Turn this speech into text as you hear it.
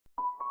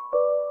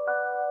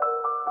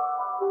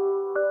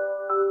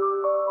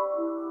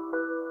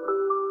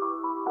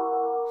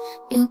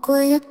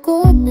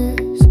Incroyable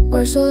goodness,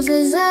 where souls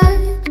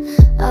reside.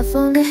 I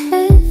found a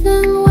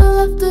haven where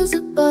love does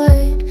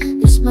abide.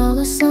 Your smile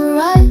is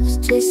sunrise,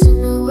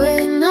 chasing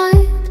away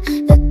night.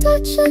 Your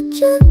touch a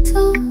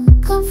gentle,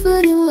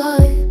 comforting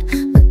light.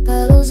 With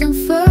petals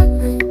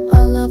unfurling,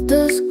 our love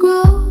does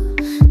grow.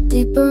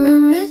 Deeper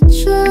and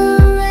richer,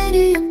 a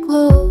radiant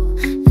glow.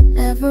 In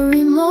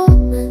every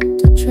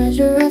moment, a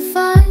treasure I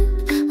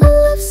find. A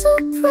love so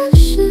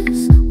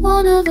precious,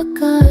 one of a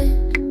kind.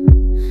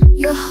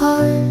 Your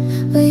heart,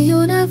 a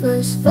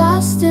universe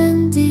vast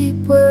and deep,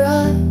 where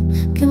I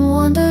can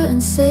wander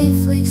and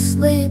safely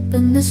sleep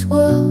in this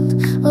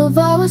world of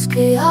ours,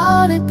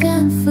 chaotic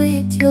and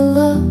fleet. Your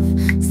love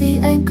is the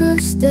anchor,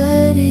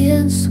 steady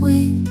and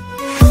sweet.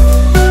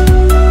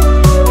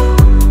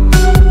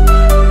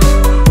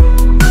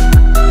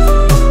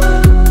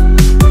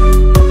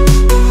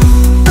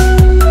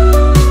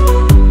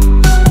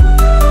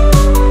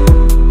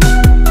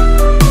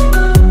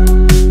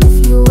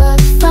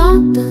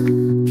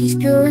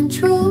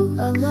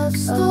 A love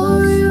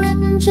story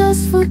written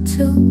just for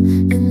two.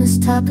 In this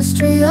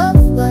tapestry of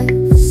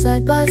life,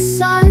 side by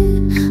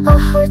side, our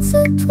hearts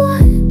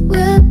entwined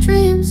where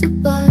dreams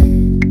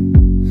abide.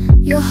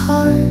 Your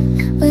heart,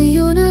 a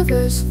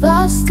universe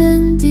vast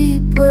and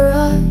deep, where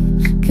I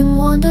can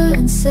wander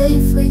and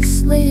safely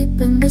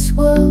sleep in this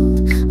world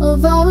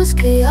of ours,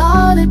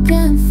 chaotic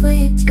and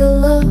fleet. Your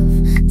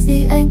love